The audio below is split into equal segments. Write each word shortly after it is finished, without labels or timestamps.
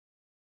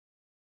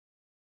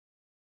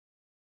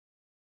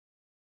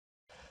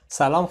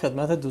سلام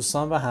خدمت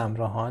دوستان و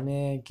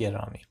همراهان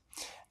گرامی.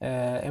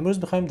 امروز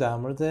میخوایم در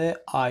مورد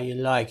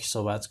I like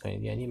صحبت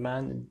کنیم، یعنی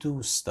من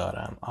دوست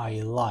دارم.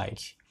 I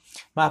like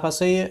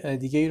مبحث‌های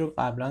دیگه ای رو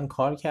قبلا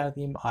کار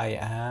کردیم. I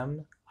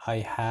am،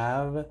 I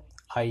have،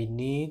 I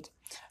need،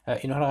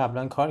 اینها رو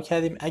قبلا کار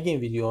کردیم. اگه این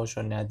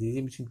ویدیوهاشو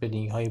ندیدید میتونید به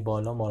لینک های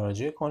بالا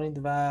مراجعه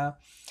کنید و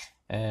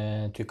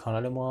توی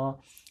کانال ما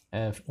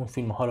اون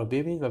فیلم ها رو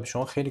ببینید و به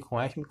شما خیلی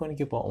کمک میکنه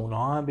که با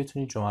اونها هم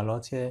بتونید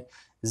جملات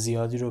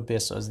زیادی رو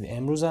بسازید.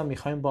 امروز هم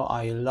میخوایم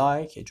با I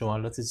like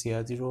جملات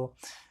زیادی رو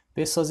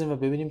بسازیم و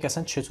ببینیم که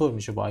اصلا چطور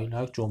میشه با I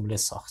like جمله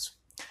ساخت.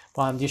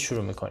 با هم دیگه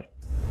شروع میکنیم.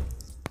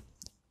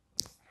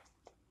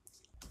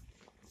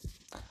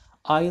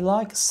 I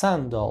like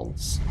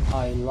sandals.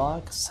 I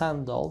like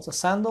sandals.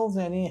 Sandals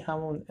یعنی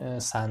همون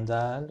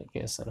صندل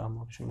که اصطلاحاً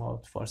ما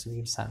تو فارسی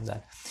میگیم صندل.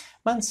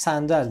 من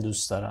صندل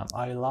دوست دارم.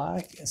 I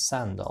like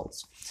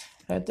sandals.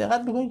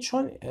 دقت بکنید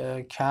چون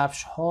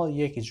کفش ها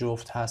یک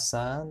جفت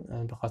هستن،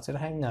 به خاطر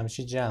همین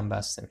همیشه جمع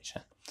بسته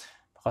میشن.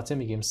 به خاطر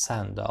میگیم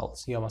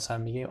sandals یا مثلا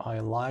میگیم I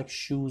like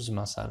shoes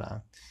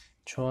مثلا،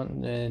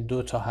 چون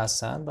دو تا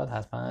هستن باید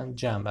حتما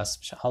جمع بسته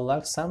میشن. I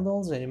like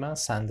sandals یعنی من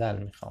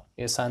صندل میخوام،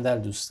 یه صندل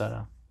دوست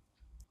دارم.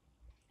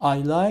 I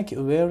like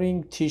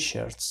wearing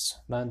t-shirts.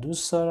 من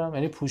دوست دارم،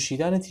 یعنی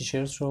پوشیدن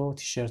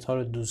تیشرت ها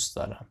رو دوست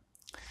دارم.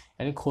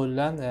 یعنی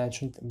کلا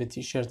چون به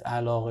تیشرت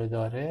علاقه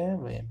داره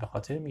به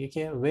خاطر میگه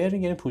که wearing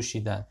یعنی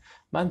پوشیدن.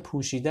 من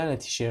پوشیدن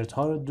تیشرت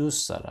ها رو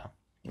دوست دارم.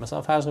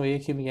 مثلا فرض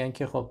کنید یکی میگن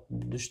که خب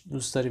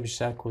دوست داری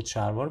بیشتر کت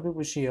شلوار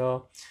بپوشی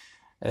یا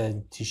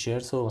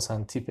تیشرت رو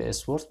مثلا تیپ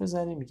اسپورت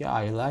بزنی، میگه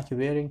I like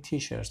wearing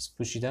t-shirts.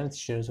 پوشیدن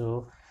تیشرت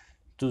رو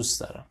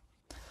دوست دارم.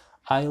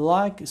 I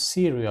like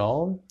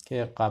cereal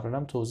که قبلا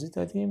هم توضیح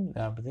دادیم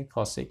در مورد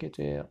کاسه که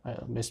توی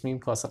بهش میگیم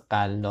کاسه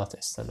غلات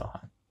اصطلاحاً.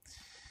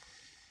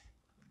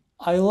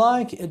 I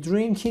like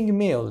drinking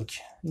milk.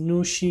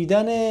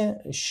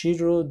 نوشیدن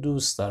شیر رو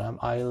دوست دارم.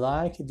 I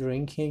like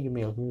drinking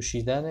milk.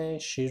 نوشیدن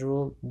شیر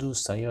رو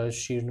دوست دارم یا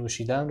شیر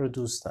نوشیدن رو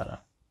دوست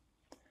دارم.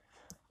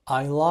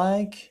 I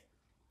like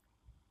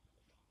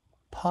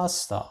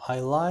pasta. I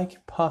like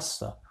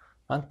pasta.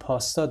 من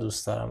پاستا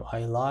دوست دارم.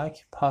 I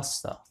like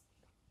pasta.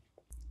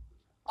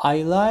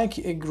 I like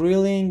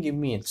grilling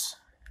meat.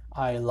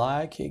 I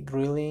like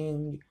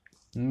grilling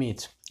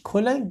meat.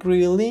 کلا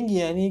grilling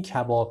یعنی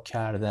کباب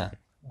کردن.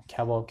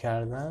 کباب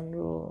کردن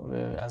رو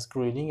از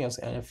گریلینگ از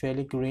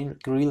فعل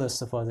گریل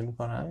استفاده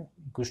میکنن،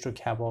 گوشت رو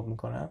کباب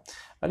میکنن،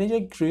 ولی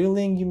اینجا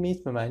گریلینگ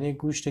میت به معنی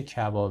گوشت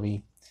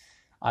کبابی.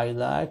 I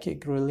like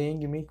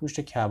grilling meat.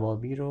 گوشت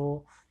کبابی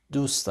رو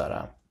دوست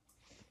دارم.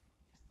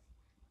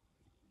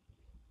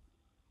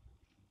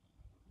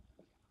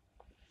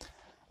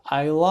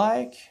 I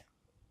like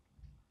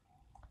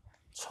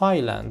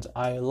Thailand.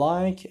 I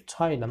like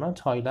Thailand. من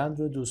تایلند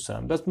رو دوست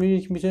دارم. بس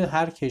میتونید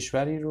هر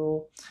کشوری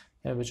رو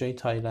به جای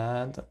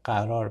تایلند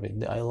قرار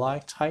بدید. I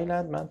like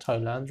Thailand. من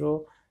تایلند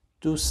رو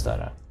دوست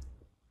دارم.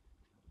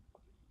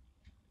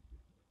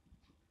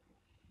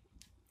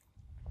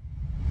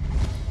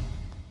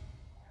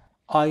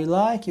 I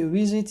like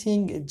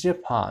visiting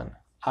Japan.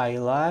 I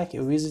like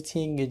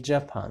visiting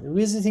Japan.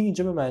 Visiting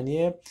اینجا به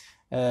معنی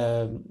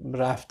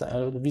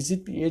رفتن.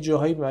 ویزیت یه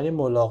جاهایی به معنی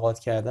ملاقات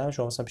کردن.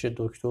 شما مثلا پیش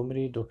دکتر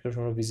میرید، دکتر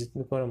شما رو ویزیت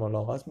میکنه،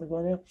 ملاقات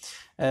میکنه.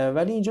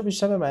 ولی اینجا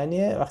بیشتر به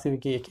معنی وقتی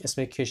که یک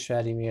اسم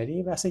کشوری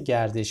میاری بحث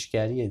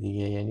گردشگریه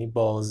دیگه، یعنی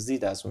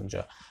بازدید از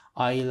اونجا.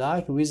 I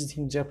like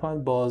visiting Japan.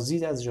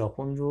 بازدید از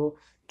ژاپن رو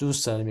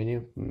دوست دارم، یعنی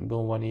به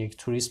عنوان یک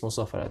توریست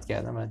مسافرت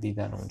کردن و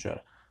دیدن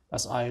اونجا.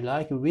 پس I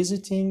like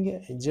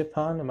visiting Japan.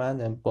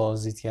 من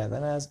بازدید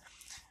کردن از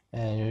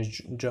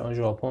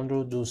ژاپن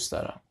رو دوست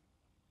دارم.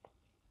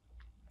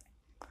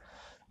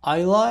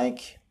 I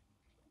like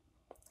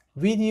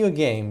video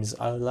games.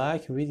 I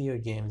like video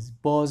games.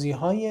 بازی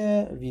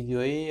های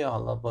ویدیویی یا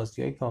حالا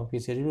بازی های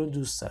کامپیوتری رو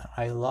دوست دارم.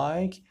 I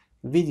like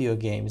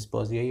video games.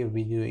 بازی های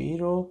ویدیویی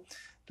رو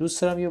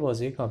دوست دارم یا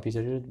بازی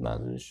کامپیوتری رو،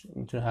 منظورش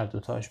میتونه هر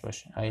دوتاش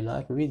باشه. I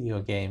like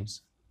video games.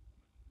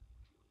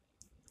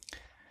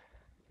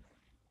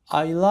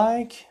 I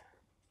like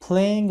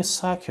playing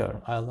soccer.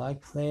 I like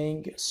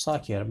playing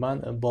soccer.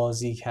 من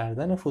بازی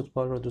کردن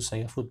فوتبال رو دوست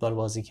دارم. فوتبال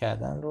بازی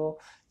کردن رو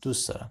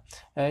دوست دارم.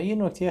 یه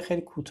نکته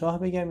خیلی کوتاه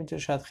بگم اینجا،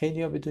 شاید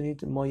خیلی ها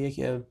بدونید ما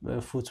یک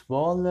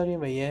فوتبال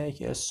داریم و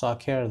یک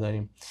ساکر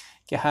داریم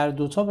که هر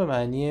دوتا به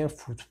معنی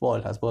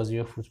فوتبال هست،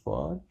 بازی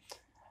فوتبال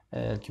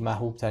که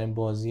محبوب ترین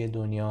بازی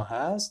دنیا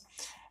هست.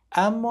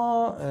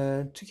 اما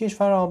تو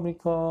کشور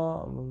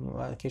آمریکا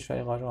و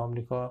کشور قاره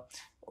آمریکا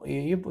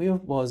یه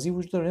بازی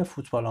وجود داره،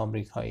 فوتبال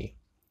آمریکایی،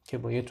 که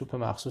با یه توپ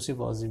مخصوصی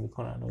بازی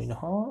میکنن و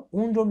اینها،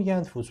 اون رو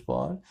میگن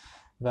فوتبال.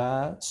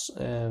 و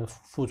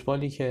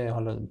فوتبالی که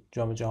حالا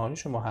جام جهانی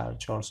شما هر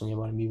 4 سال یه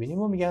بار میبینیم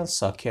و میگن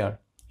ساکر.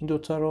 این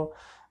دوتا رو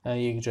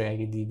یک جای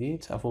اگه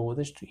دیدید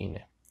تفاوتش تو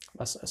اینه.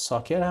 بس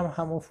ساکر هم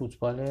همون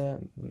فوتبال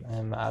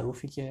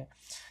معروفی که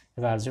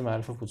ورزش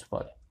معروف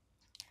فوتباله.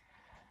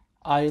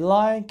 I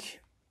like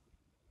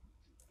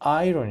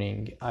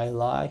ironing. I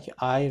like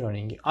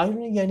ironing.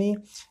 Ironing یعنی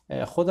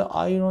خود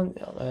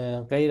iron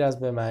غیر از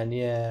به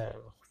معنی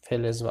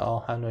فلز و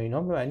آهن و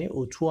اینا به معنی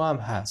اتو هم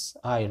هست.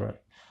 iron.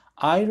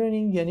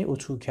 ironing یعنی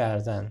اتو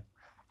کردن.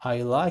 I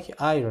like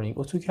ironing.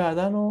 اتو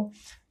کردن رو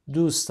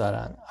دوست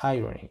دارن.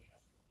 ironing.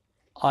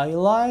 I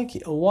like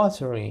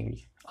watering.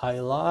 I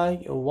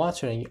like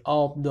watering.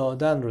 آب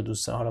دادن رو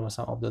دوست دارم. حالا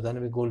مثلا آب دادن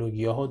به گل و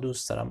گیاها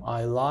دوست دارم.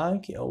 I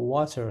like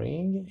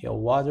watering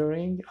یا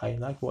watering. I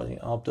like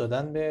watering. آب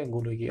دادن به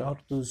گل و گیاها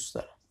رو دوست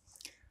دارم.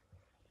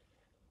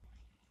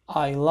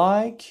 I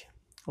like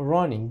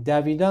running.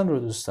 دویدن رو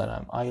دوست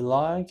دارم. I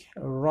like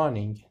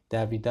running.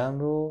 دویدن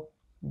رو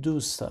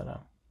دوست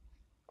دارم.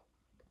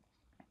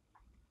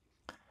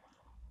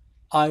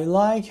 I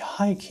like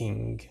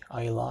hiking.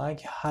 I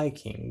like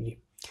hiking.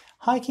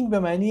 hiking به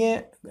معنی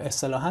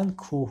اصطلاحاً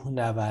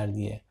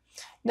کوهنوردیه.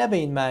 نه به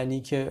این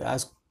معنی که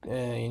از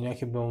اینا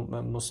که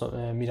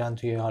میرن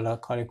توی حالا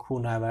کار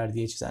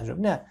کوهنوردی چیز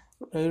انجام. نه،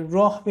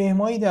 راه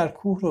پیمایی در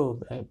کوه رو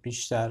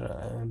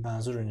بیشتر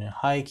منظور اینه.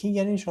 هایکینگ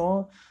یعنی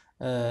شما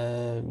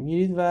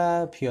میرید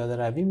و پیاده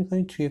روی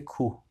میکنید توی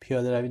کوه.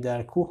 پیاده روی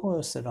در کوه رو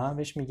اصطلاحاً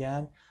بهش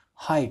میگن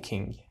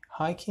هایکینگ.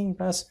 هایکینگ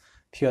پس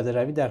پیاده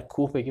روی در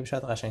کوه بگیم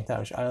شاید قشنگ‌تر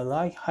باشه. I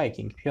like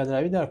hiking. پیاده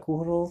روی در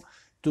کوه رو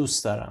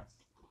دوست دارم.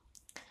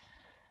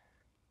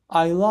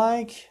 I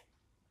like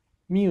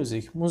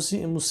music.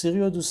 موسیقی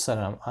رو دوست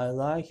دارم.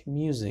 I like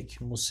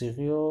music.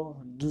 موسیقی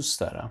رو دوست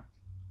دارم.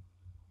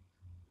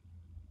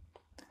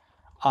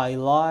 I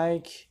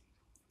like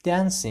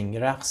dancing.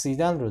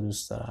 رقصیدن رو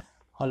دوست دارم.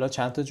 حالا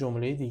چند تا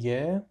جمله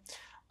دیگه.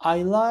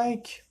 I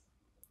like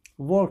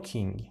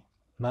working.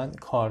 من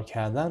کار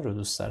کردن رو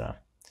دوست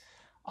دارم.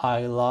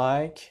 I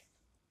like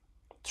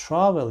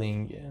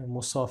traveling.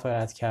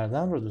 مسافرت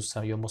کردن رو دوست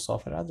دارم یا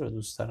مسافرت رو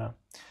دوست دارم.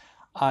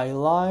 I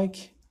like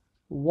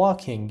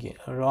walking.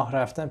 راه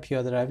رفتن،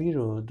 پیاده روی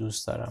رو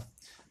دوست دارم.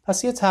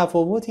 پس یه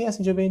تفاوتی هست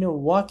اینجا بین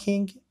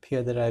walking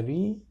پیاده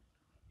روی،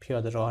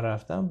 پیاده راه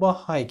رفتن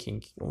با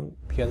hiking اون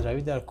پیاده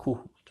روی در کوه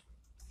بود.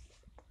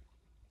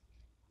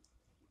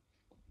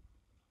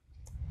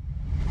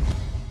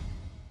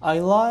 I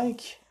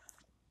like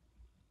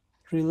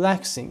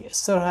relaxing.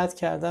 استراحت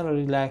کردن و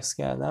ریلکس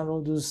کردن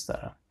رو دوست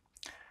دارم.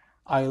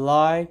 I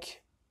like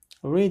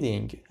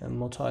reading.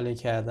 مطالعه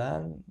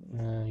کردن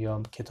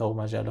یا کتاب و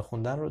مجله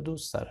خوندن رو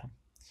دوست دارم.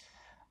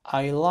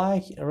 I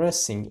like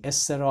resting.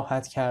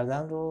 استراحت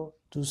کردن رو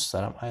دوست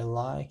دارم. I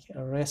like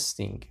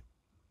resting.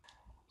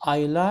 I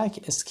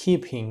like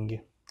skipping.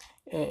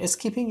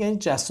 skipping یعنی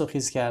جست و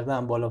خیز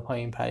کردن، بالا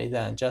پایین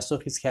پریدن. جست و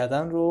خیز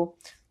کردن رو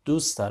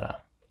دوست دارم.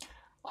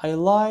 I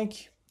like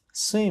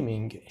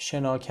swimming.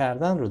 شنا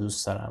کردن رو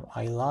دوست دارم.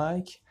 I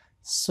like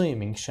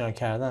swimming. شنا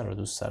کردن رو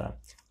دوست دارم.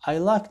 I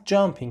like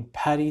jumping.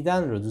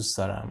 پریدن رو دوست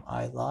دارم.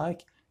 I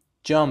like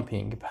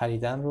jumping.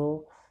 پریدن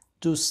رو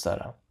دوست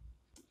دارم.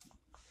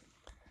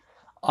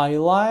 I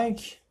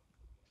like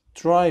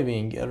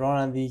driving.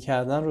 رانندگی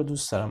کردن رو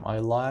دوست دارم.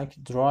 I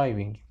like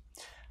driving.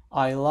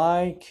 I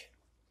like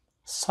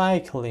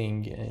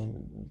cycling.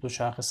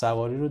 دوچرخه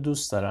سواری رو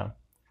دوست دارم.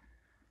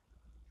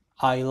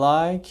 I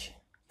like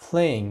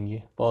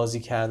playing. بازی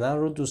کردن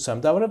رو دوست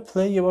دارم. درباره play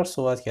یه بار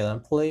صحبت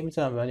کردم. play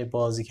میتونه به معنی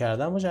بازی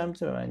کردن باشه،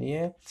 میتونه به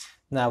معنی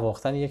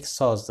نواختن یک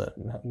ساز داره.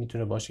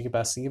 میتونه باشه که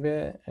بستگی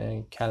به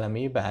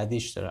کلمه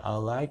بعدیش داره. I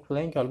like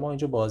playing. حالا ما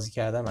اینجا بازی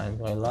کردن معنی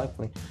I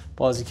like playing.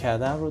 بازی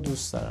کردن رو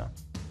دوست دارم.